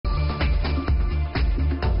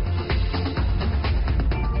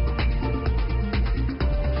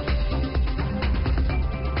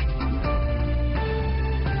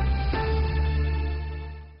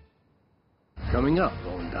Coming up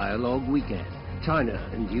on Dialogue Weekend, China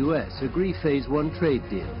and US agree Phase 1 trade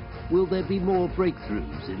deal. Will there be more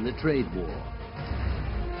breakthroughs in the trade war?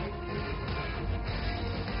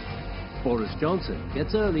 Boris Johnson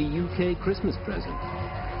gets early UK Christmas present.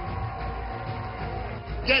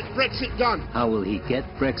 Get Brexit done! How will he get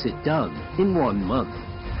Brexit done in 1 month?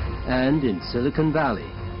 And in Silicon Valley,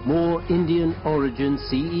 more Indian origin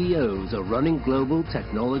CEOs are running global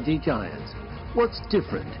technology giants. What's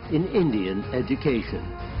different in Indian education?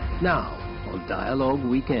 Now on Dialogue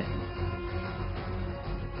Weekend.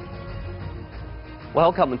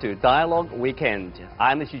 Welcome to Dialogue Weekend.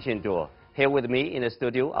 I'm CGTN. Here with me in the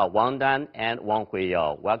studio are Wang Dan and Wang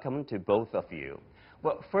Huiyao. Welcome to both of you.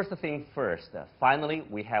 Well, first thing first, finally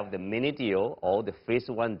we have the mini deal or the Phase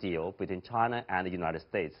 1 deal between China and the United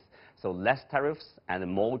States. So less tariffs and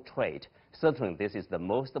more trade. Certainly this is the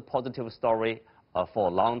most positive story for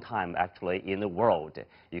a long time actually in the world.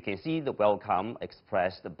 You can see the welcome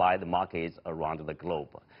expressed by the markets around the globe.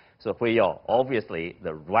 So Huiyao, obviously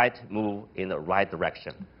the right move in the right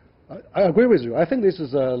direction. I agree with you. I think this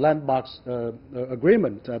is a landmark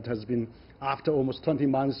agreement that has been after almost 20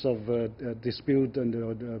 months of dispute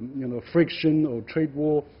and friction or trade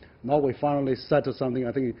war. Now we finally settled something.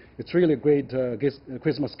 I think it's really a great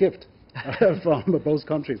Christmas gift from both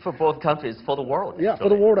countries. For both countries, for the world. Yeah, actually.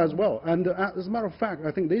 For the world as well. And as a matter of fact,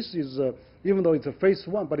 I think this is, even though it's a Phase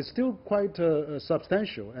 1, but it's still quite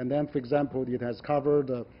substantial. And then, for example, it has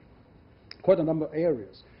covered quite a number of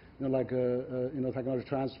areas. Like technology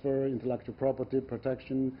transfer, intellectual property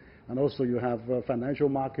protection, and also you have financial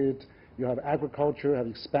market, you have agriculture, you have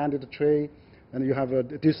expanded trade, and you have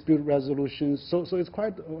dispute resolution. So it's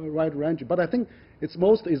quite a wide range. But I think its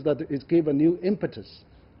most is that it gave a new impetus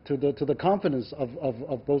to the confidence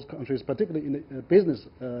of both countries, particularly in the business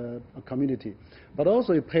community. But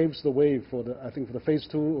also it paves the way for the Phase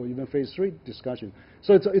 2 or even Phase 3 discussion.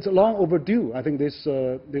 So it's a long overdue. I think this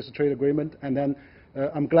trade agreement, and then.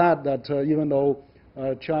 I'm glad that even though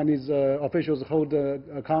Chinese officials hold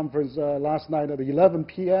a conference last night at 11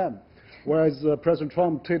 p.m., whereas President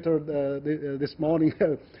Trump twittered this morning,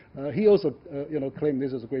 he also claimed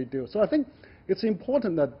this is a great deal. So I think it's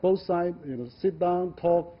important that both sides sit down,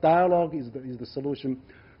 talk, dialogue is the solution,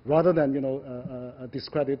 rather than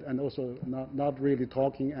discredit and also not really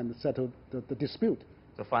talking and settle the dispute.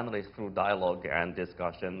 So finally, through dialogue and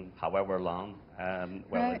discussion, however long,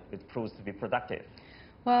 it proves to be productive.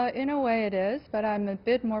 Well, in a way it is, but I'm a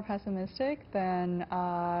bit more pessimistic than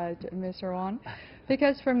Mr. Wang.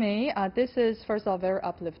 Because for me, this is, first of all, very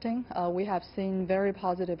uplifting. We have seen very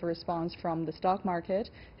positive response from the stock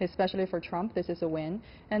market, especially for Trump. This is a win.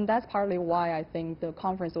 And that's partly why I think the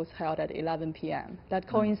conference was held at 11 p.m. That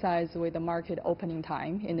coincides with the market opening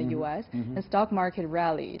time in the U.S., and stock market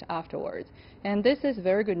rallied afterwards. And this is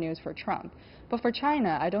very good news for Trump. But for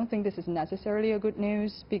China, I don't think this is necessarily a good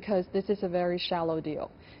news because this is a very shallow deal.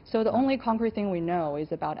 So the only concrete thing we know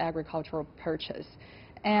is about agricultural purchase.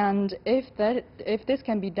 And if this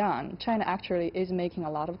can be done, China actually is making a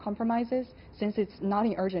lot of compromises since it's not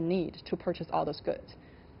in urgent need to purchase all those goods.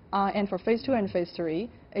 And for Phase 2 and Phase 3,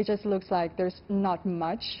 it just looks like there's not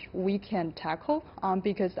much we can tackle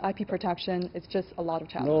because IP protection is just a lot of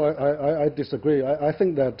challenges. No, I disagree. I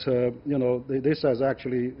think that this has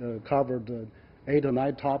actually covered 8 or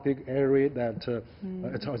 9 topic area that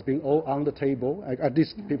it has been all on the table. At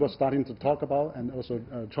least people are starting to talk about and also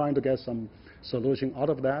trying to get some solution out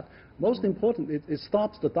of that. Most important, it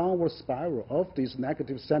stops the downward spiral of this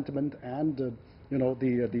negative sentiment and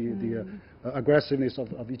the aggressiveness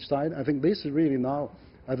of each side. I think this really now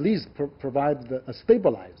at least provides a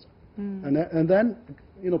stabilizer and then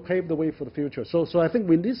pave the way for the future. So I think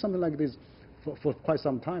we need something like this for quite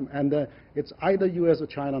some time, and it's either U.S. or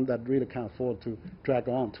China that really can't afford to drag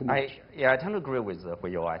on too much. I tend to agree with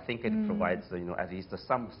Huiyao. I think it provides at least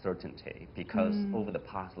some certainty because over the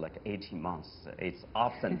past 18 months, it's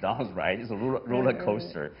ups and downs, right? It's a roller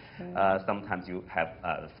coaster. Sometimes you have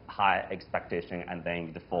high expectation and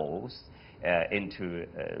then it falls into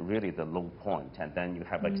really the low point, and then you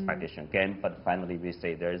have expectation again. But finally, we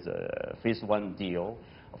say there's a Phase 1 deal.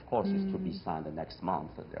 Of course, it's to be signed the next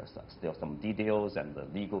month. There's still some details and the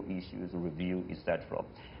legal issues, review, etc.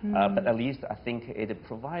 But at least I think it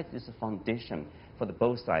provides this foundation for the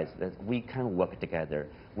both sides that we can work together.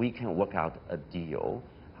 We can work out a deal.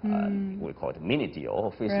 We call it a mini deal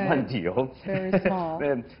or Phase 1 deal. Very small.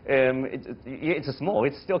 It's small.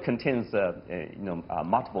 It still contains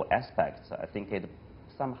multiple aspects. I think it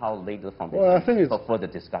somehow laid the foundation for further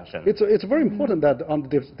discussion. It's very important that on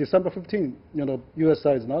December 15th, U.S.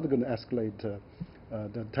 side is not going to escalate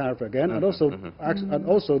the tariff again, and also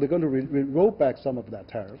they're going to roll back some of that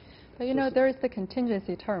tariff. But you know, there is the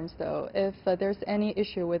contingency terms, though. If there's any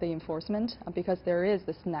issue with the enforcement, because there is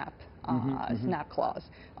the snap clause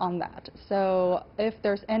on that. So if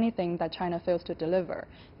there's anything that China fails to deliver,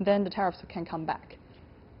 then the tariffs can come back.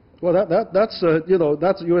 Well, that's you know,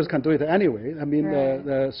 that's U.S. can do it anyway. I mean,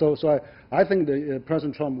 Right. so I think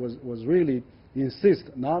President Trump was really insist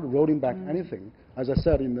not rolling back anything. As I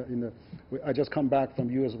said I just come back from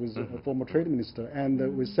U.S. with a former trade minister,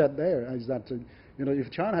 and we said there is that you know,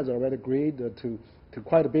 if China has already agreed to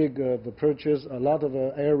quite a big purchase, a lot of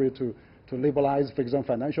area to liberalize, for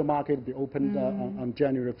example, financial market be opened on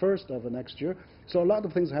January 1st of next year. So a lot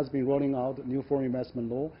of things has been rolling out, new foreign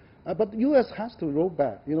investment law. But the U.S. has to roll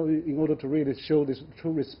back, you know, in order to really show this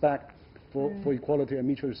true respect for equality and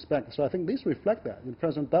mutual respect. So I think these reflect that. The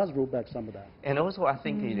president does roll back some of that. And also, I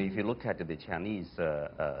think if you look at the Chinese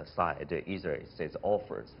side, either it says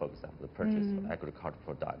offers, for example, the purchase of agricultural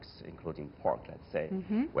products, including pork, let's say,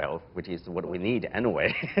 well, which is what we need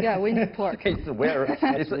anyway. Yeah, we need pork.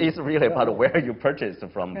 It's really about where you purchase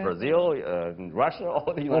from, Brazil, Russia,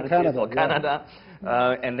 or the United States, or Canada.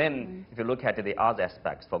 And then if you look at the other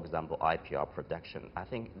aspects, for example, IPR production, I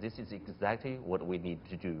think this is exactly what we need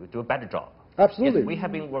to do a better job. Absolutely. Yes, we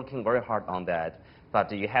have been working very hard on that,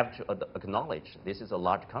 but you have to acknowledge this is a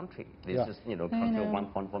large country. This is, you know, country of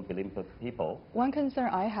 1.1 billion people. One concern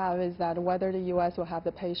I have is that whether the U.S. will have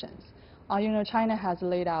the patience. You know, China has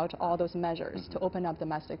laid out all those measures to open up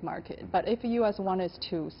domestic market. But if the U.S. wanted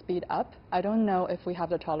to speed up, I don't know if we have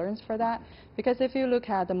the tolerance for that. Because if you look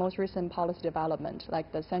at the most recent policy development,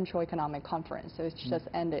 like the Central Economic Conference, which just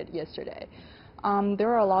ended yesterday, there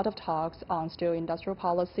are a lot of talks on steel industrial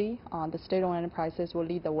policy. The state-owned enterprises will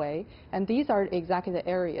lead the way. And these are exactly the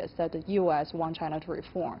areas that the U.S. want China to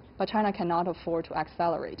reform. But China cannot afford to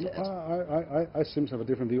accelerate it. I seem to have a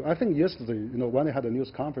different view. I think yesterday, you know, when they had a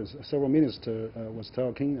news conference, several ministers was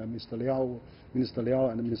talking, Minister Liao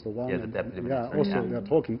and Minister Wang. Yeah, the deputy minister. Also they're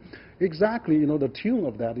talking. Exactly, you know, the tune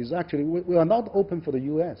of that is actually, we are not open for the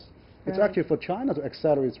U.S. It's actually for China to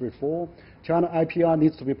accelerate its reform. China IPR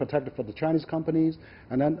needs to be protected for the Chinese companies,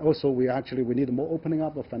 and then also we need more opening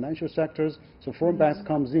up of financial sectors. So foreign banks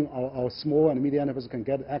comes in, our small and medium enterprises can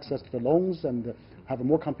get access to the loans and have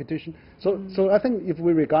more competition. So I think if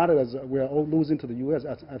we regard it as we are all losing to the U.S.,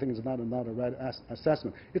 I think it's not a right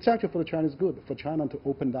assessment. It's actually for the Chinese good, for China to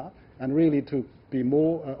open up and really to be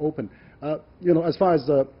more open. You know, as far as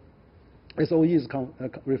SOE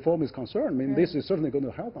reform is concerned, I mean, this is certainly going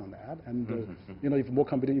to help on that. And, you know, if more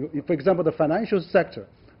competition, if, for example, the financial sector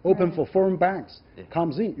open for foreign banks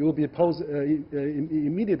comes in, you will be opposed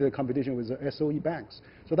immediate competition with the SOE banks.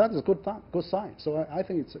 So that is a good sign. So I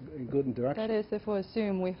think it's a good direction. That is, if we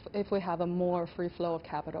assume if we have a more free flow of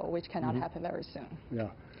capital, which cannot happen very soon. Yeah.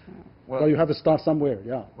 Well, you have to start somewhere,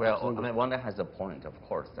 yeah. Well, absolutely. I mean, one has a point, of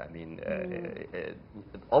course. I mean,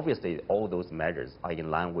 obviously, all those measures are in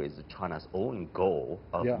line with China's own goal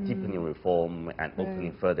of deepening reform and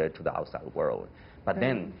opening further to the outside world. But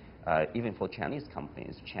then, even for Chinese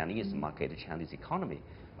companies, Chinese market, Chinese economy,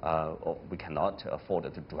 we cannot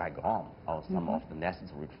afford to drag on some of the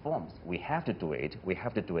necessary reforms. We have to do it. We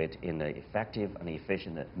have to do it in an effective and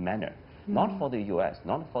efficient manner, not for the U.S.,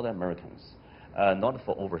 not for the Americans. Not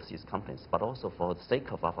for overseas companies, but also for the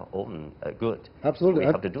sake of our own good. Absolutely. So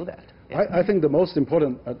we have to do that. Yeah. I think the most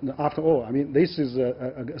important, after all, I mean, this is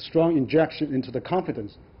a strong injection into the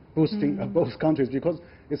confidence boosting of both countries, because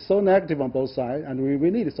it's so negative on both sides, and we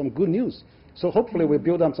need some good news. So hopefully we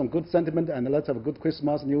build up some good sentiment, and let's have a good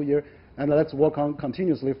Christmas, New Year, and let's work on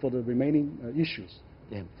continuously for the remaining issues.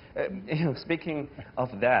 Yeah. You know, speaking of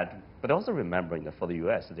that, but also remember, you know, for the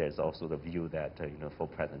U.S., there's also the view that, you know, for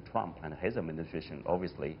President Trump and his administration,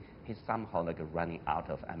 obviously, he's somehow like running out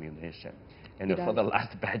of ammunition. And for the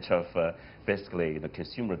last batch of basically the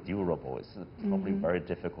consumer durable, it's probably very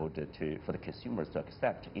difficult for the consumers to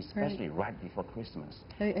accept, especially right before Christmas.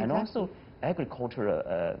 Exactly. And also,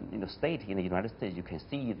 agriculture, you know, state in the United States, you can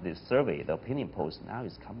see the survey, the opinion polls now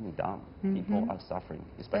is coming down. People are suffering,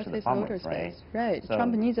 especially the farmers, right? Right. So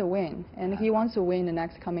Trump needs a win, and he wants to win the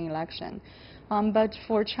next coming election. But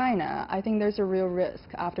for China, I think there's a real risk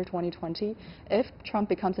after 2020. If Trump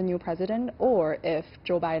becomes a new president, or if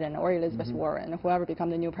Joe Biden or Elizabeth Warren, whoever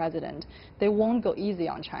becomes the new president, they won't go easy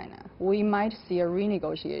on China. We might see a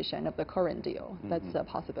renegotiation of the current deal. That's a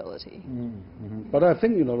possibility. But I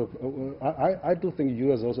think, you know, I do think the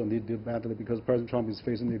U.S. also need to do badly, because President Trump is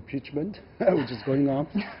facing impeachment, which is going on.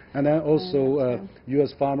 And then also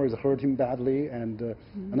U.S. farmers are hurting badly, and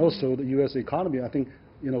also the U.S. economy, I think,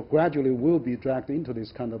 you know, gradually will be dragged into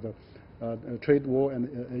this kind of a trade war and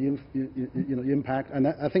you know, impact. And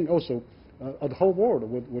I think also the whole world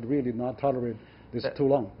would really not tolerate this too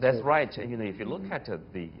long. That's So, right. You know, if you look at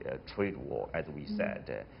the trade war, as we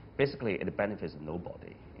said, basically it benefits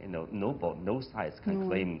nobody. You know, no sides can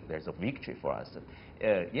claim there's a victory for us.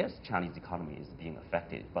 Yes, Chinese economy is being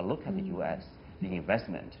affected, but look at the U.S. The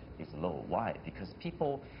investment is low. Why? Because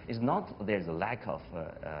it's not there's a lack of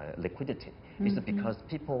liquidity. It's because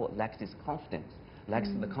people lack this confidence, lacks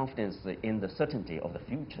the confidence in the certainty of the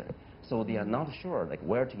future. So they are not sure like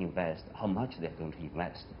where to invest, how much they're going to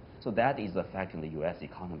invest. So that is affecting the U.S.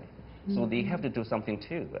 economy. So they have to do something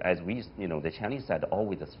too. As we, you know, the Chinese side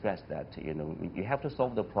always stress that, you know, you have to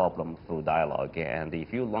solve the problem through dialogue. And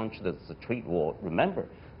if you launch this trade war, remember,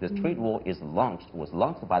 this trade war was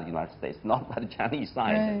launched by the United States, not by the Chinese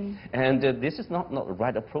side. Right. And this is not the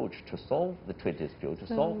right approach to solve the trade dispute, to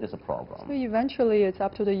solve this problem. So eventually it's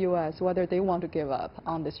up to the U.S. whether they want to give up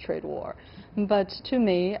on this trade war. But to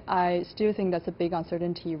me, I still think that's a big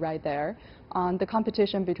uncertainty right there. On the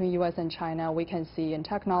competition between U.S. and China, we can see in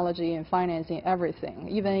technology, in financing, everything,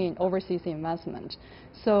 even in overseas investment.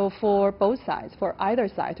 So for both sides, for either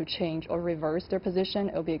side to change or reverse their position,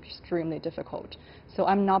 it will be extremely difficult. So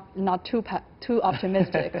I'm not too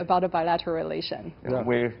optimistic about a bilateral relation. Yeah.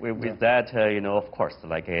 With that, you know, of course,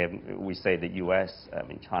 like we say, the U.S.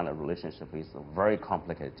 China relationship is very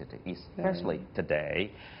complicated, especially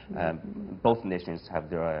today. Both nations have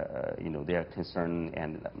their, you know, their concern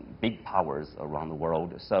and big powers around the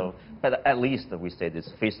world. So, but at least we say this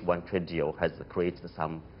Phase 1 trade deal has created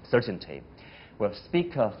some certainty. Well,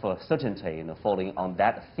 speak of certainty, you know, following on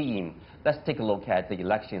that theme, let's take a look at the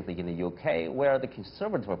elections in the UK, where the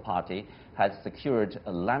Conservative Party has secured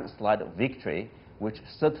a landslide victory, which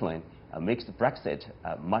certainly makes Brexit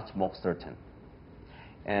much more certain.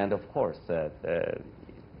 And of course, the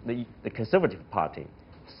Conservative Party,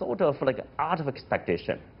 sort of like out of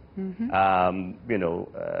expectation, you know,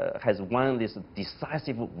 has won this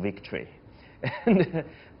decisive victory. And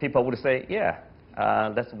people would say, yeah,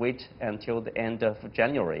 let's wait until the end of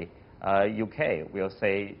January. UK will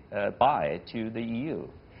say bye to the EU.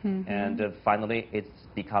 And finally, it's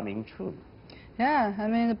becoming true. Yeah, I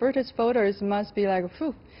mean, the British voters must be like,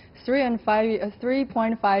 phew,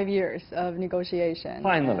 3.5 years of negotiation.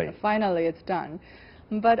 Finally. Finally, it's done.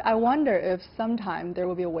 But I wonder if sometime there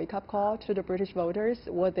will be a wake-up call to the British voters,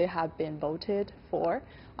 what they have been voted for.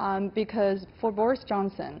 Because for Boris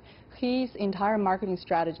Johnson, his entire marketing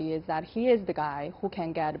strategy is that he is the guy who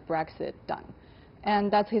can get Brexit done.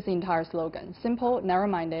 And that's his entire slogan. Simple,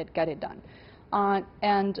 narrow-minded, get it done.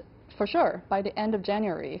 And for sure, by the end of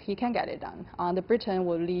January, he can get it done. The Britain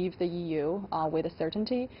will leave the EU with a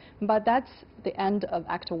certainty, but that's the end of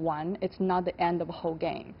Act 1. It's not the end of the whole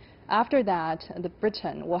game. After that, the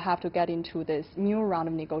Britain will have to get into this new round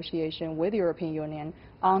of negotiation with the European Union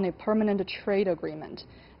on a permanent trade agreement.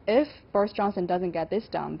 If Boris Johnson doesn't get this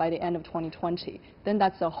done by the end of 2020, then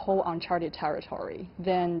that's a whole uncharted territory.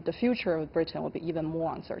 Then the future of Britain will be even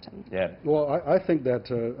more uncertain. Yeah. Well, I think that,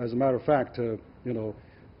 as a matter of fact, you know,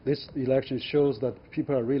 this election shows that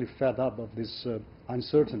people are really fed up of this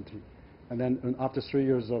uncertainty. And then after 3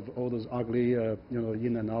 years of all those ugly, you know,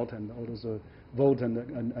 in and out and all those vote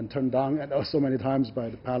and turned down and so many times by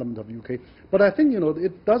the Parliament of UK. But I think, you know,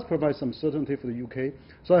 it does provide some certainty for the UK.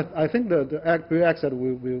 So I think the Brexit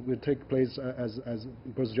will take place as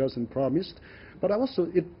Boris Johnson promised. But also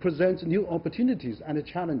it presents new opportunities and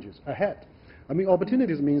challenges ahead. I mean,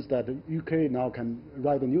 opportunities means that the UK now can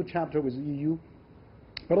write a new chapter with the EU,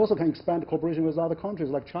 but also can expand cooperation with other countries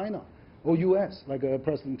like China or US, like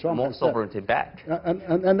President Trump more has said. sovereignty back.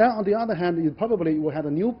 And then on the other hand, you probably will have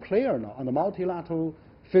a new player now on the multilateral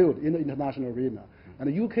field in the international arena. And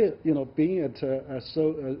the UK, you know, being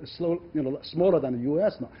smaller than the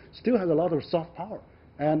US now, still has a lot of soft power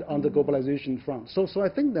and on the globalization front. So I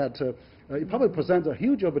think that it probably presents a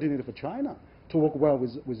huge opportunity for China to work well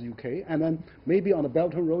with UK, and then maybe on the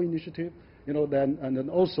Belt and Road Initiative, you know, then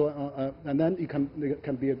it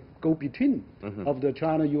can be a go-between of the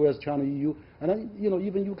China, US, China, EU, and then, you know,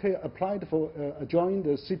 even UK applied for joining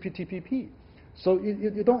the CPTPP. So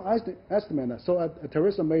you don't estimate that. So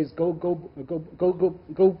Theresa May's go Britain,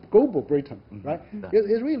 right?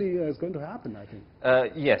 It really is going to happen, I think.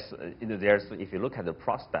 Yes, you know, if you look at the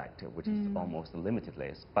prospect, which is almost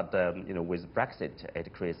limitless, but you know, with Brexit,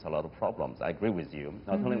 it creates a lot of problems. I agree with you,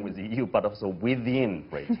 not only with the EU, but also within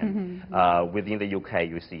Britain. Within the UK,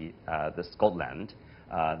 you see the Scotland,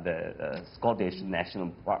 the Scottish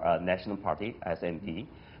National Party, SNP.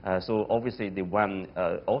 So obviously they won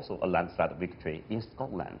also a landslide victory in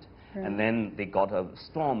Scotland. Right. And then they got a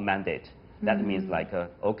strong mandate. That means like,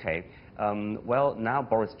 okay, well, now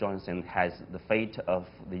Boris Johnson has the fate of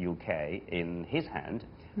the UK in his hand.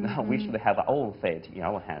 Now we should have our own fate in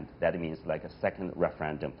our hand. That means like a second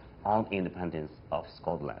referendum on independence of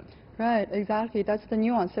Scotland. Right, exactly. That's the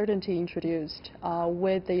new uncertainty introduced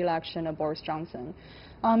with the election of Boris Johnson.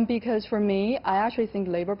 Because for me, I actually think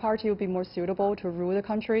Labour Party would be more suitable to rule the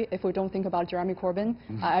country if we don't think about Jeremy Corbyn.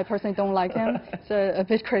 I personally don't like him. It's a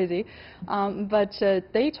bit crazy. But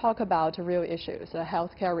they talk about real issues,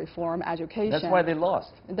 healthcare reform, education. That's why they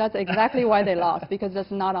lost. That's exactly why they lost, because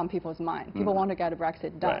that's not on people's mind. People want to get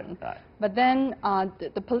Brexit done. Right. But then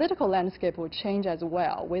the political landscape will change as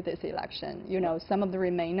well with this election. You know, some of the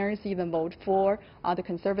Remainers even vote for the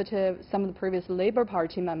Conservative. Some of the previous Labour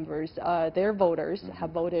Party members, their voters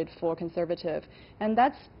have voted for Conservative. And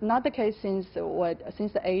that's not the case since the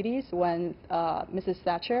 80s when Mrs.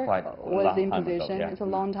 Thatcher was in position. Yeah. It's a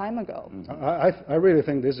long time ago. I really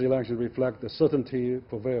think this election reflects the certainty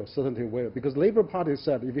prevails, certainty will, because Labour Party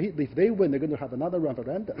said if they win, they're going to have another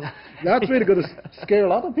referendum. That's really going to scare a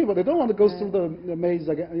lot of people. They don't want to go through the maze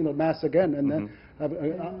again, mass again, and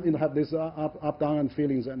then have this up down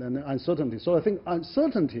feelings and uncertainty. So I think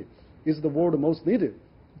uncertainty is the word most needed.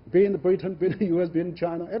 Be in Britain, be in the U.S., be in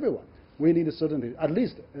China, everyone. We need certainty, at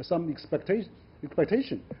least some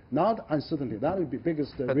expectation, not uncertainty. That would be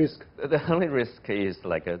biggest risk. The only risk is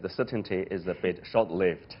like the certainty is a bit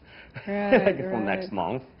short-lived, Right, for next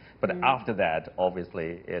month. But after that,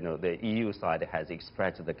 obviously, the EU side has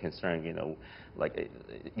expressed the concern, like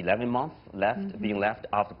 11 months being left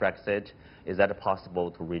after Brexit. Is that possible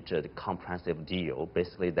to reach a comprehensive deal?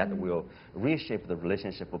 Basically, that will reshape the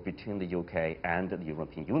relationship between the UK and the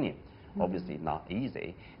European Union. Obviously, not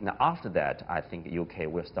easy. Now, after that, I think the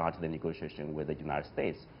UK will start the negotiation with the United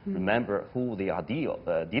States. Remember who they are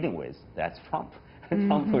dealing with. That's Trump.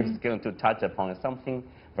 Trump is going to touch upon something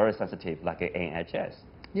very sensitive like NHS.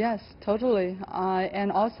 Yes, totally. And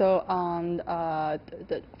also on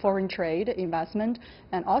the foreign trade investment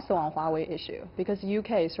and also on Huawei issue, because the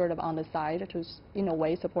UK is sort of on the side to, in a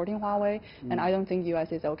way, supporting Huawei, and I don't think the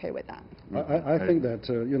US is okay with that. I think that,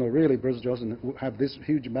 really Boris Johnson have this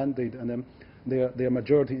huge mandate, and then their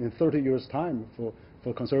majority in 30 years' time for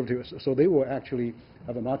conservatives, so they will actually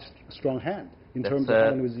have a much strong hand in terms of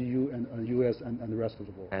dealing with the EU and US and the rest of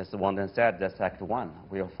the world. As one then said, that's Act 1.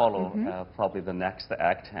 We'll follow probably the next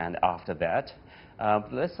act, and after that,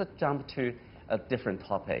 let's jump to a different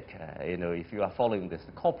topic. If you are following this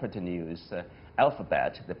corporate news,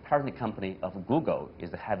 Alphabet, the parent company of Google, is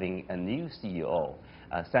having a new CEO,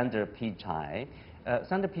 Sundar Pichai.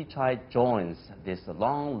 Sundar Pichai joins this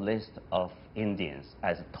long list of Indians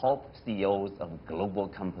as top CEOs of global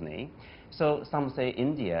company. So some say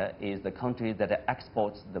India is the country that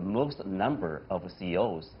exports the most number of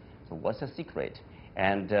CEOs. So what's the secret?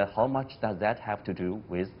 And how much does that have to do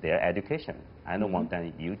with their education? I don't want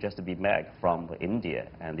that you just to be back from India,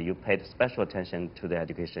 and you paid special attention to the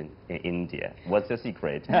education in India. What's the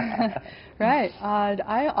secret? Right.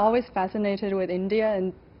 I'm always fascinated with India,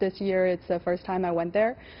 and this year it's the first time I went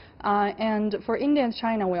there. And for India and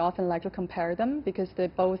China, we often like to compare them because they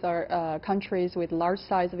both are countries with large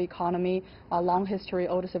size of economy, a long history,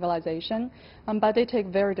 old civilization, but they take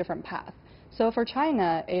very different paths. So for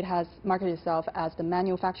China, it has marketed itself as the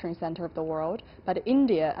manufacturing center of the world, but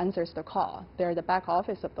India answers the call. They're the back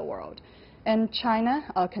office of the world. And China,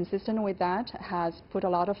 consistent with that, has put a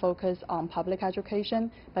lot of focus on public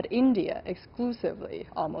education, but India exclusively,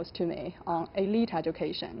 almost to me, on elite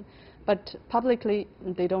education. But publicly,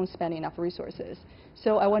 they don't spend enough resources.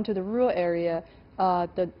 So I went to the rural area.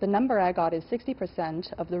 The number I got is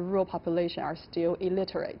 60% of the rural population are still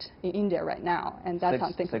illiterate in India right now, and that's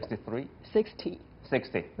unthinkable. 63? 60.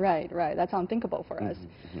 60. Right. That's unthinkable for us.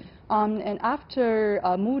 And after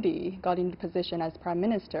Modi got into position as prime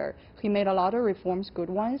minister, he made a lot of reforms, good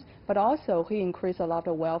ones, but also he increased a lot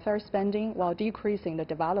of welfare spending while decreasing the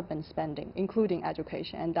development spending, including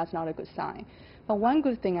education, and that's not a good sign. But one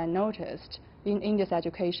good thing I noticed in India's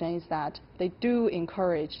education is that they do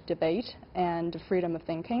encourage debate and freedom of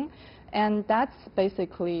thinking. And that's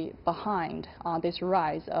basically behind this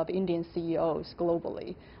rise of Indian CEOs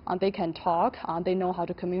globally. They can talk, they know how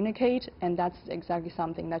to communicate, and that's exactly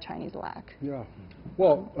something that Chinese lack. Yeah.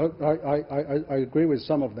 Well, I agree with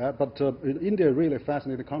some of that, but India is really a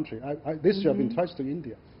fascinating country. This year I've been touched to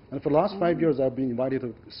India. And for the last 5 years, I've been invited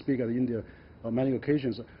to speak at India on many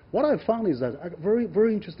occasions. What I found is that a very,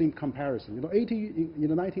 very interesting comparison. In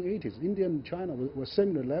the 1980s, India and China were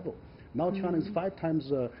similar level. Now China is 5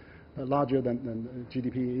 times larger than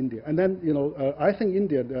GDP in India. And then, I think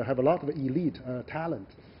India have a lot of elite talent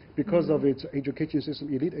because of its education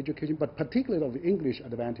system, elite education, but particularly of the English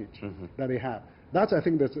advantage that they have. That's, I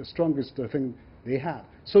think, that's the strongest thing they have.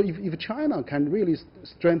 So if China can really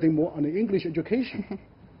strengthen more on the English education,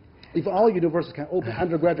 if all universities can open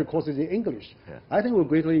undergraduate courses in English, Yeah. I think will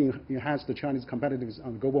greatly enhance the Chinese competitiveness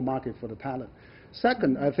on the global market for the talent.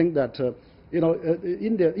 Second, I think that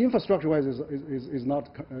India infrastructure-wise is not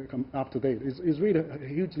up to date. It's really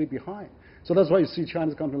hugely behind. So that's why you see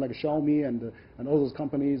Chinese companies like Xiaomi and all those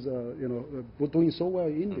companies doing so well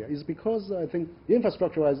in India. It's because I think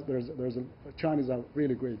infrastructure-wise, Chinese are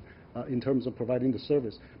really great in terms of providing the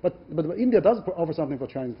service. But India does offer something for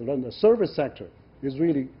Chinese to learn. The service sector is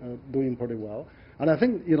really doing pretty well. And I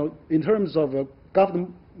think in terms of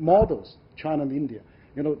government models, China and India,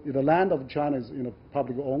 the land of China is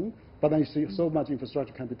publicly owned. But then you see so much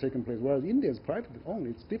infrastructure can be taken place, whereas India is privately owned.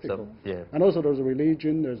 It's difficult. So, yeah. And also there's a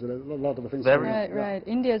religion, there's a lot of things. Right.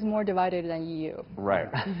 India is more divided than EU. Right.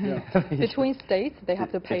 Between states, they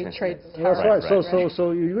have to pay Between trade states. tariffs. That's right. So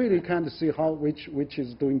you really can't see which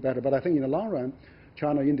is doing better. But I think in the long run,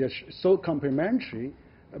 China and India so complementary.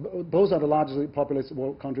 Those are the largest populous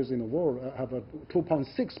countries in the world. Have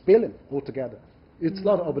 2.6 billion altogether. It's a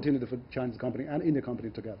lot of opportunity for Chinese company and Indian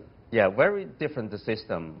company together. Yeah, very different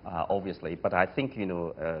system, obviously. But I think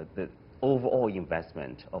the overall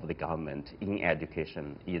investment of the government in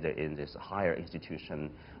education, either in this higher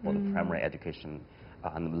institution or the primary education,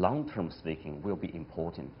 and long-term speaking, will be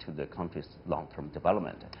important to the country's long-term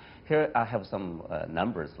development. Here I have some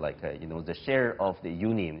numbers, like the share of the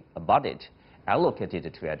union budget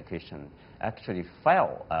allocated to education actually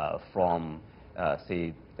fell from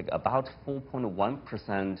say about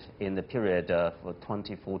 4.1% in the period of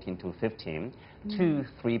 2014 to 15 to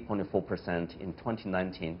 3.4% in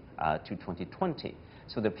 2019 to 2020.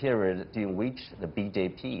 So the period during which the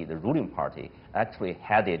BJP, the ruling party, actually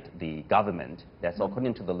headed the government. That's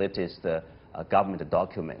according to the latest government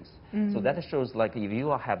documents. So that shows like if you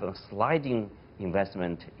have a sliding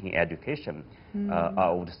investment in education, I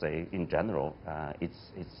would say in general, it's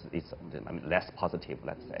less positive,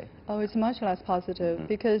 let's say. Oh, it's much less positive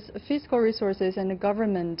because fiscal resources and the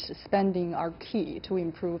government spending are key to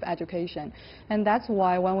improve education. And that's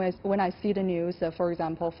why when I see the news, for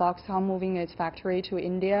example, Foxconn moving its factory to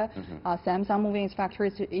India, Samsung moving its factory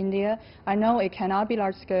to India, I know it cannot be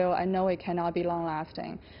large scale, I know it cannot be long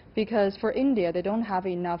lasting. Because for India, they don't have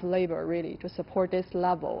enough labor really to support this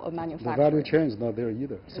level of manufacturing. The value chain is not there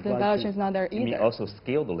either. The value chain is not there either. You mean also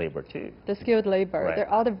skilled labor too? The skilled labor. Right.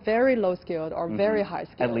 They're either very low skilled or very high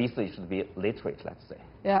skilled. At least they should be literate, let's say.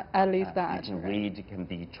 Yeah, at least that. You can read, you can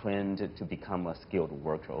be trained to become a skilled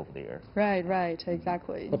worker over there. Right,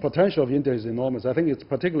 exactly. The potential of India is enormous. I think it's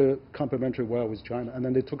particularly complementary well with China, and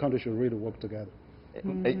then the two countries should really work together.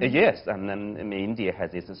 Yes, and then India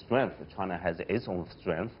has its strength, China has its own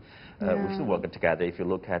strength. We should work together. If you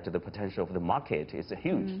look at the potential of the market, it's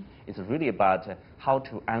huge. It's really about how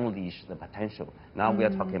to unleash the potential. Now we are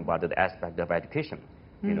talking about the aspect of education.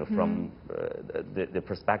 From the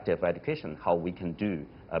perspective of education, how we can do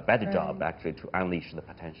a better job actually to unleash the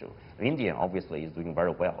potential. India obviously is doing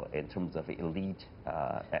very well in terms of elite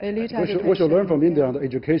education. We should learn from India on the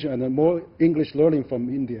education and then more English learning from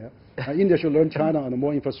India. India should learn China on the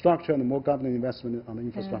more infrastructure and the more government investment on the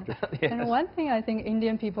infrastructure. Yes. And one thing I think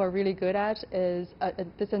Indian people are really good at is,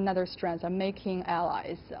 this is another strength, of making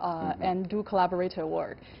allies and do collaborative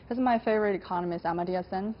work. This is my favorite economist, Amartya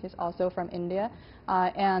Sen. He's also from India.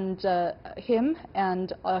 And him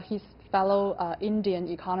and his fellow Indian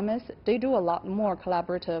economists, they do a lot more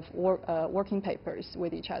collaborative working papers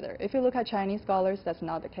with each other. If you look at Chinese scholars, that's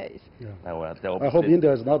not the case. Yeah. Well, I hope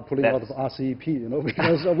India is not pulling out of RCEP,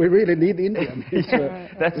 because we really need India.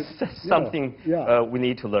 That's something we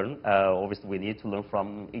need to learn. Obviously, we need to learn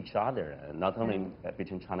from each other, not only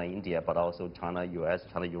between China and India, but also China, US,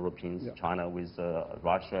 China, Europeans, China with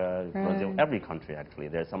Russia, Brazil, every country actually.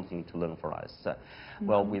 There's something to learn for us.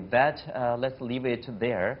 Well, with that, let's leave it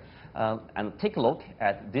there. And take a look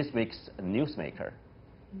at this week's Newsmaker.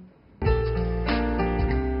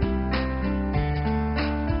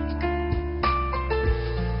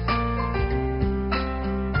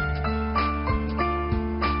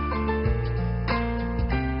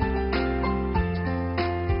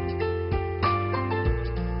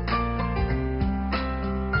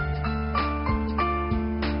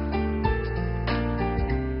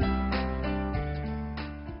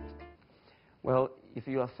 Well, if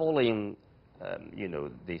you are following,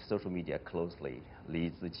 the social media closely,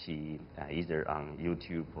 Li Ziqi, either on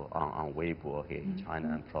YouTube or on Weibo here in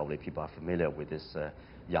China, and probably people are familiar with this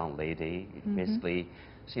young lady. Basically,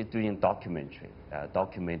 she's doing a documentary,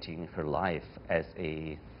 documenting her life as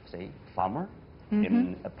a, say, farmer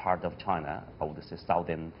in a part of China, I would say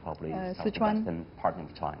southern, probably southwestern part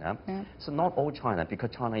of China. Yeah. So not all China,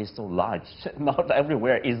 because China is so large. Not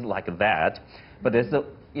everywhere is like that. But there's a,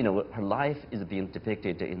 her life is being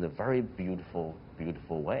depicted in a very beautiful,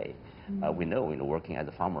 beautiful way. We know, working as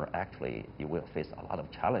a farmer, actually, you will face a lot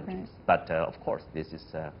of challenges. But of course, this is,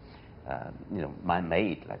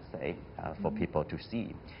 man-made, let's say, for people to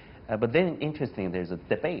see. But then, interesting, there's a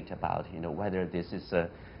debate about, whether this is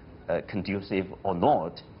conducive or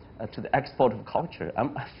not to the export of culture.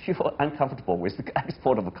 I feel uncomfortable with the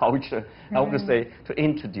export of culture. I would say to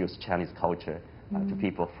introduce Chinese culture to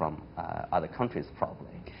people from other countries, probably.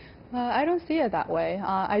 I don't see it that way.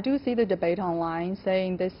 I do see the debate online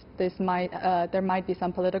saying there might be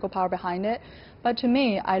some political power behind it. But to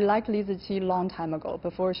me, I liked Li Ziqi long time ago,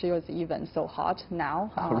 before she was even so hot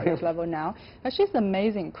now, this level now. But she's an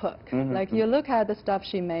amazing cook. Like, you look at the stuff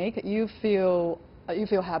she makes, you feel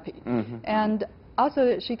happy. And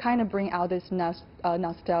also, she kind of bring out this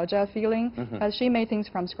nostalgia feeling, because she made things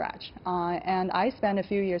from scratch. And I spent a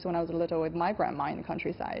few years when I was little with my grandma in the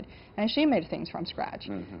countryside, and she made things from scratch.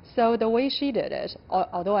 So the way she did it,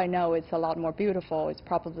 although I know it's a lot more beautiful, it's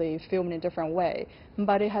probably filmed in a different way,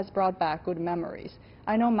 but it has brought back good memories.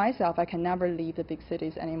 I know myself, I can never leave the big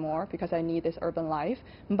cities anymore because I need this urban life,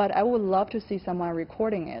 but I would love to see someone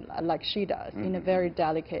recording it like she does, in a very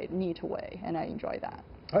delicate, neat way, and I enjoy that.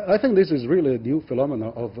 I think this is really a new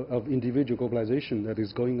phenomenon of individual globalization that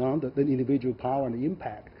is going on, the individual power and the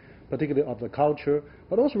impact, particularly of the culture,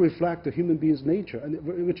 but also reflect the human being's nature, and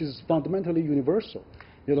which is fundamentally universal.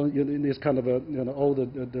 In this kind of all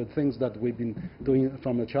the things that we've been doing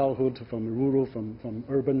from the childhood, from rural, from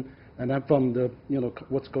urban, and then from the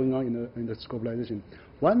what's going on in this globalization.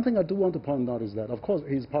 One thing I do want to point out is that, of course,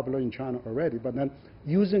 he's popular in China already, but then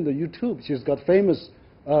using the YouTube, she's got famous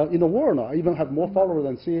in the world now, even have more followers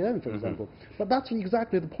than CNN, for example. But that's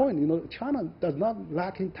exactly the point. China does not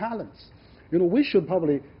lack in talents. We should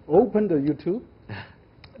probably open the YouTube,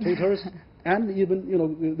 Twitters, and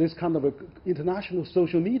even this kind of international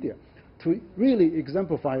social media to really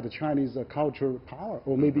exemplify the Chinese cultural power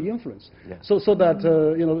or maybe influence. So that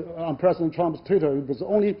on President Trump's Twitter, it was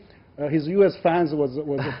only his U.S. fans was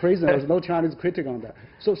praising. There was no Chinese critic on that.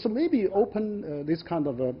 So maybe open this kind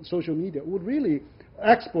of social media would really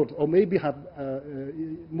export or maybe have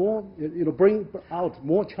more, bring out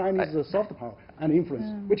more Chinese soft power and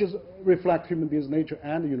influence, which is reflect human beings' nature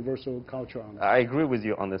and universal culture on it. I agree with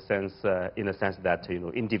you on the sense, in the sense that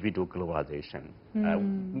individual globalization.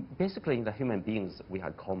 Basically, the human beings we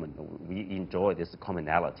have common. We enjoy this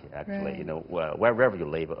commonality. Actually, wherever you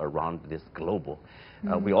live around this global,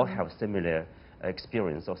 we all have similar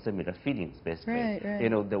experience or similar feelings, basically.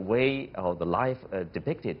 The way of the life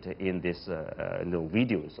depicted in this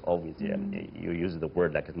videos, always you use the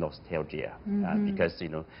word like nostalgia, because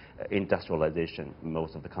industrialization,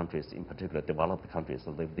 most of the countries, in particular developed countries,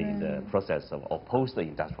 lived in the process of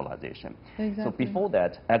post-industrialization. So before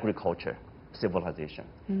that, agriculture, civilization.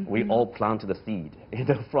 We all plant the seed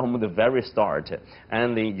from the very start,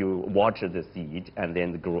 and then you watch the seed, and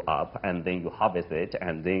then grow up, and then you harvest it,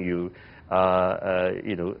 and then you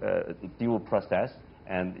dual process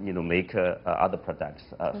and make other products,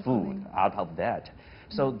 food out of that.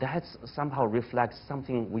 So that somehow reflects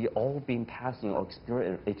something we all been passing or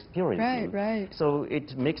experiencing. So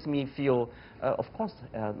it makes me feel, of course,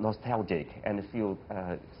 nostalgic and feel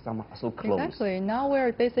somehow so close. Exactly. Now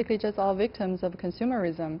we're basically just all victims of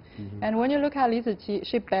consumerism. And when you look at Li Ziqi,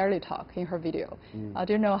 she barely talks in her video.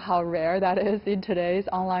 Do you know how rare that is in today's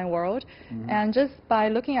online world? And just by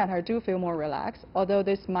looking at her, I do feel more relaxed, although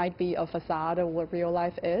this might be a facade of what real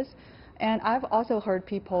life is. And I've also heard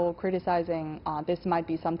people criticizing this might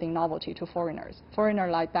be something novelty to foreigners.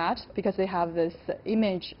 Foreigners like that because they have this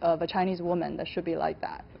image of a Chinese woman that should be like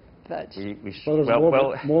that. But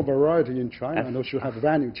there's more variety in China, and they should have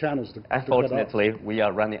value channels to unfortunately, we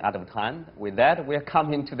are running out of time. With that, we are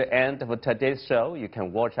coming to the end of today's show. You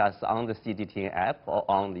can watch us on the CGTN app or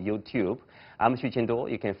on the YouTube. I'm Xu Qinduo.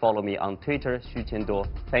 You can follow me on Twitter, Xu Qinduo.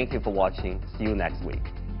 Thank you for watching. See you next week.